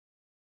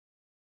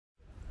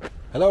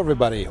Hello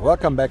everybody,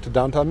 welcome back to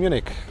downtown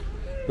Munich.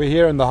 We're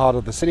here in the heart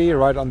of the city,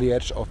 right on the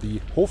edge of the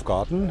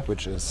Hofgarten,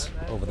 which is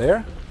over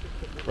there.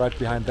 Right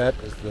behind that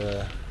is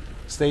the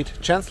State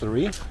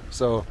Chancellery,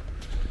 so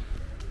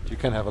you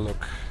can have a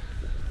look.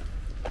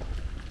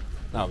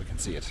 Now we can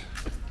see it.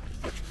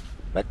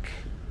 Back,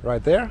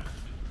 right there.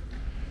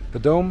 The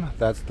dome,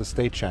 that's the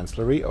State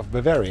Chancellery of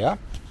Bavaria.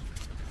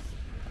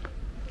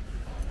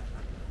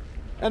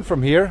 And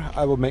from here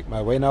I will make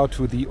my way now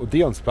to the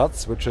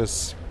Odeonsplatz, which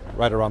is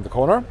right around the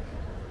corner.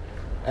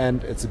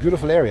 And it's a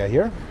beautiful area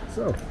here,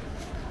 so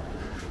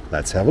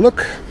let's have a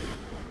look.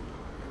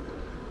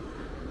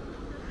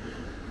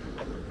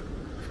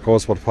 Of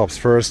course, what pops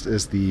first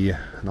is the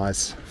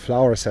nice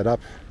flower setup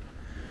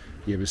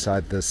here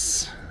beside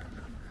this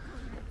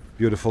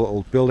beautiful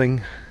old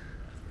building.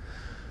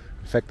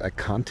 In fact, I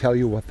can't tell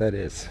you what that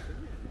is.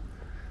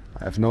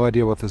 I have no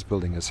idea what this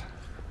building is.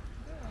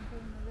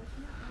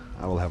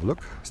 I will have a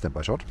look, step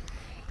by shot.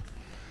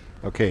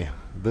 Okay,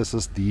 this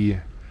is the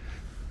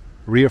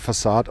rear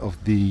facade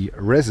of the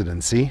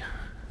residency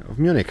of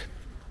Munich.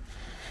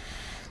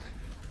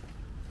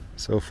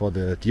 So for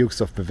the Dukes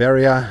of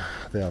Bavaria,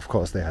 of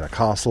course they had a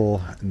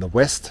castle in the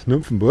west,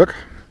 Nymphenburg. You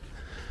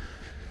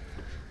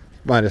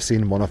might have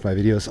seen one of my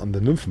videos on the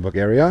Nymphenburg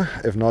area.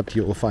 If not,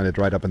 you will find it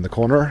right up in the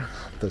corner.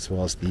 This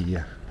was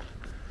the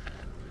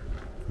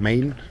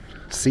main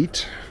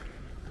seat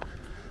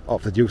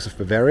of the Dukes of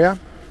Bavaria.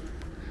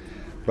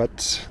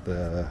 But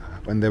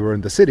when they were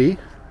in the city,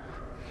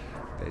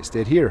 they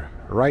stayed here,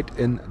 right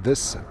in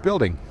this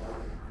building.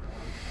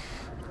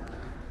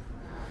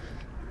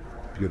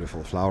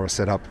 Beautiful flower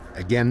setup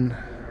again.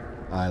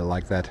 I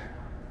like that.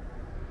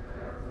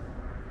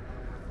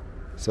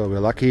 So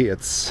we're lucky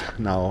it's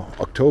now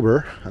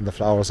October and the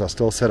flowers are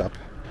still set up.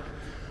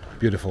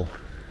 Beautiful.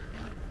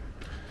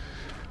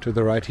 To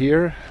the right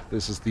here,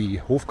 this is the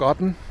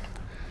Hofgarten.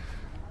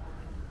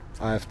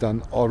 I've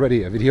done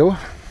already a video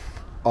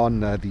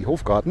on the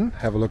Hofgarten.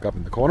 Have a look up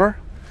in the corner.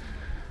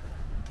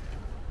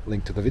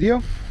 Link to the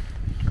video.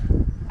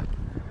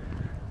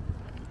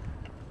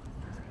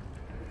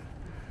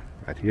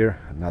 Right here,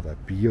 another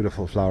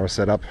beautiful flower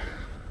setup.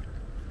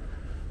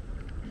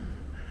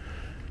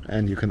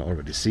 And you can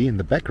already see in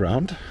the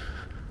background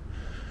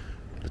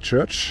the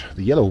church,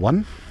 the yellow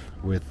one,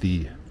 with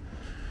the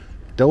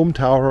dome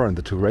tower and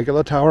the two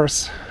regular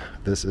towers.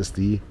 This is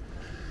the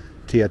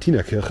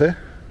Theatinerkirche,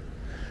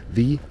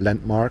 the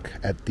landmark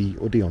at the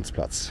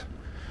Odeonsplatz,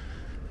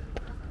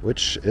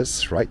 which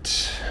is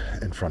right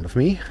in front of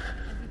me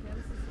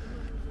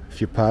if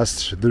you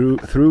pass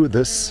through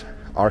this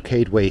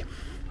arcade way.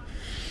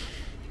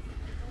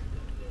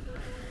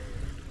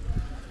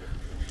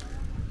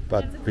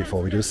 But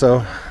before we do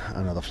so,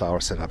 another flower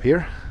set up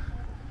here.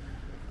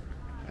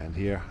 And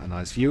here a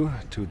nice view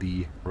to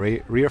the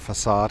rear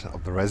facade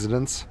of the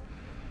residence,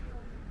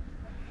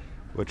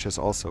 which is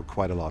also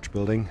quite a large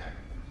building.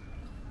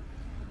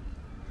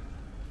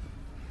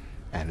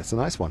 And it's a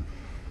nice one.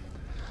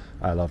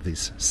 I love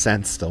these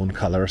sandstone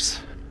colors.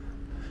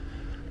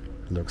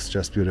 Looks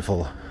just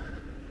beautiful.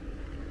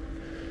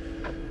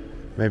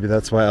 Maybe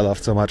that's why I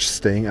loved so much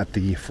staying at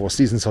the Four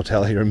Seasons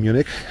Hotel here in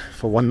Munich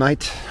for one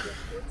night.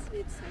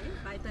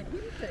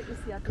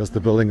 Because the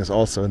building is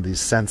also in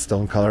these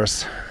sandstone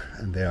colors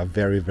and they are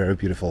very, very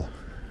beautiful.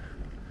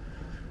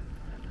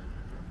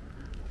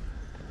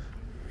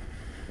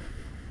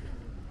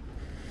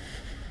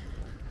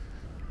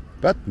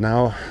 But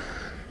now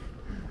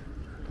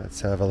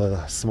let's have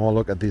a small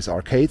look at these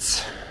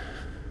arcades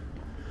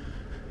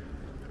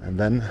and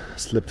then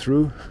slip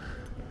through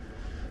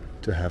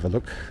to have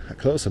a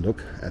closer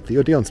look at the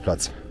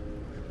Odeonsplatz.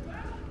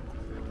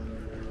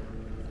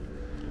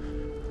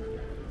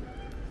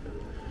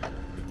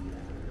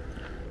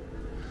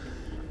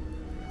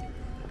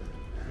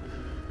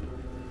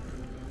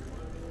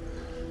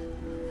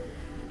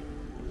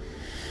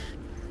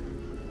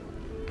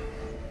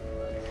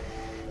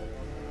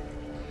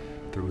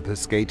 Through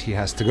this gate he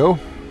has to go.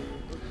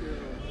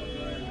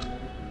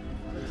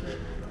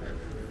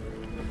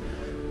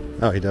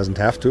 No, he doesn't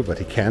have to, but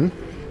he can.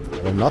 I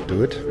will not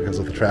do it because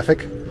of the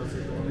traffic.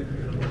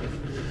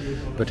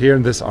 But here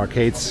in this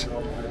arcades,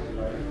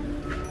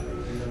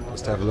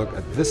 just have a look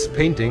at this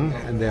painting,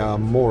 and there are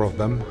more of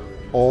them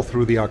all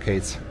through the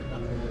arcades.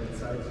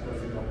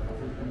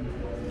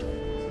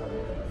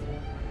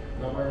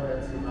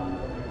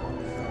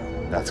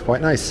 That's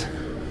quite nice.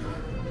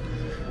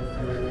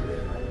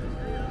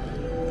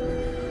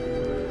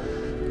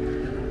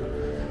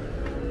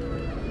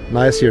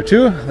 Nice here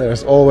too.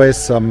 There's always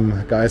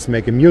some guys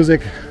making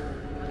music.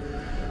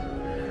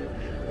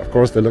 Of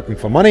course they're looking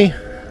for money.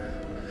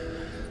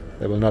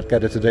 They will not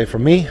get it today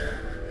from me.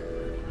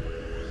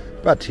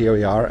 But here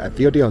we are at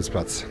the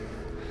Odeonsplatz.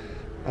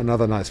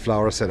 Another nice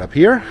flower set up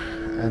here.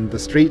 And the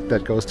street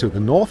that goes to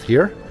the north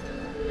here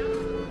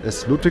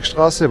is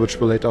Ludwigstraße, which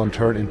will later on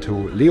turn into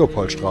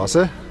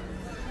Leopoldstraße,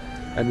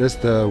 and is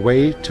the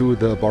way to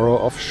the borough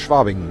of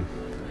Schwabing.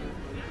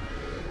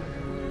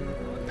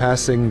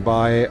 Passing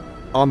by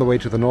on the way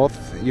to the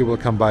north, you will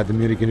come by the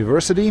Munich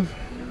University.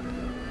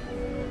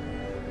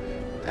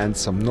 And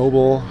some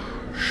noble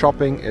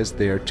shopping is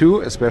there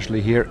too,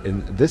 especially here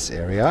in this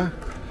area.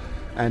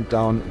 And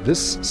down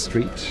this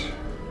street,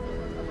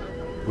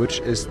 which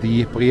is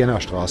the Brienner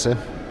Straße,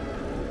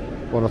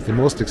 one of the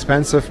most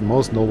expensive,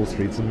 most noble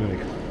streets in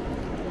Munich.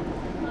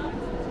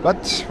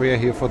 But we are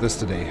here for this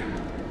today.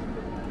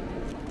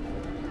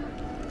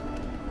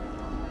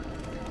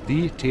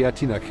 The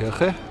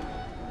Theatinerkirche,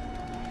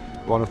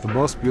 one of the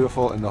most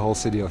beautiful in the whole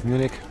city of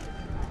Munich.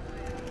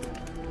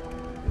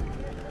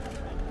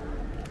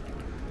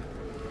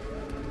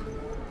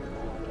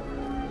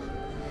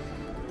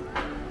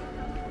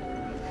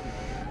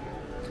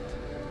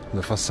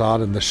 The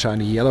facade in the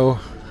shiny yellow.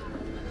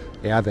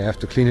 Yeah, they have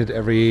to clean it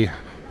every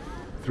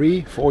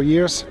 3-4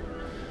 years.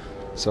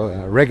 So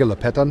a regular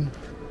pattern.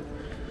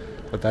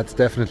 But that's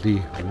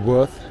definitely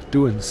worth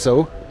doing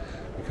so,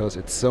 because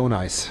it's so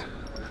nice.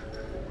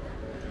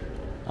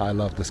 I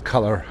love this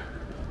color.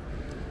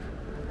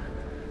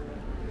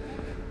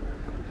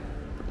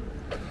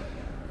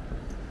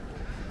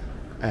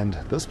 And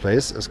this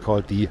place is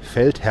called the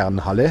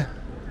Feldherrnhalle.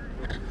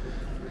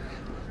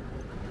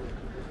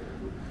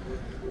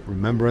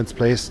 Remembrance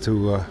place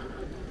to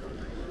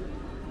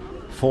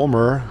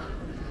former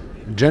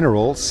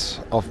generals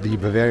of the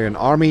Bavarian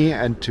army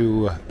and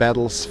to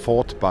battles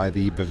fought by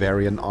the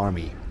Bavarian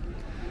army.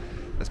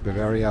 As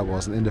Bavaria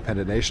was an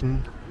independent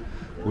nation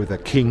with a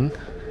king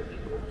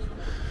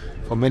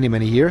for many,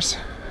 many years.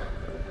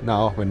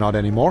 Now we're not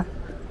anymore.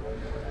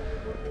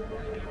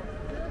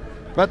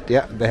 But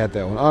yeah, they had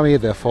their own army,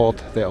 they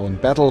fought their own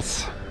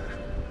battles.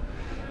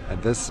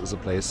 And this is a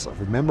place of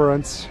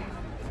remembrance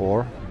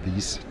for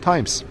these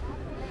times.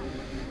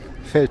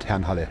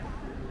 Feldherrnhalle.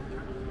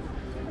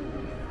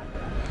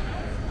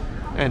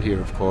 And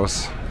here, of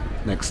course,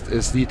 next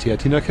is the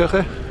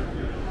Theatinerkirche.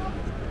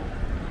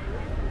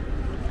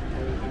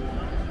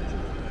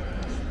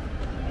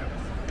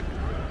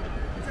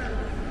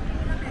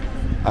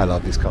 I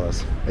love these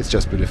colors. It's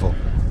just beautiful.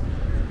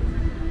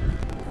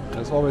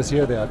 As always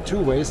here, there are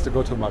two ways to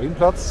go to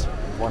Marienplatz.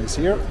 One is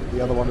here,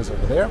 the other one is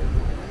over there.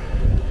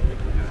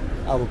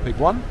 I will pick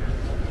one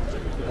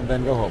and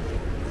then go home.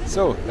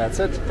 So that's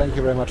it. Thank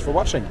you very much for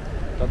watching.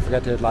 Don't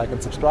forget to hit like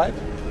and subscribe.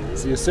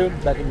 See you soon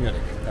back in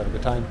Munich. Have a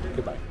good time.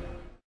 Goodbye.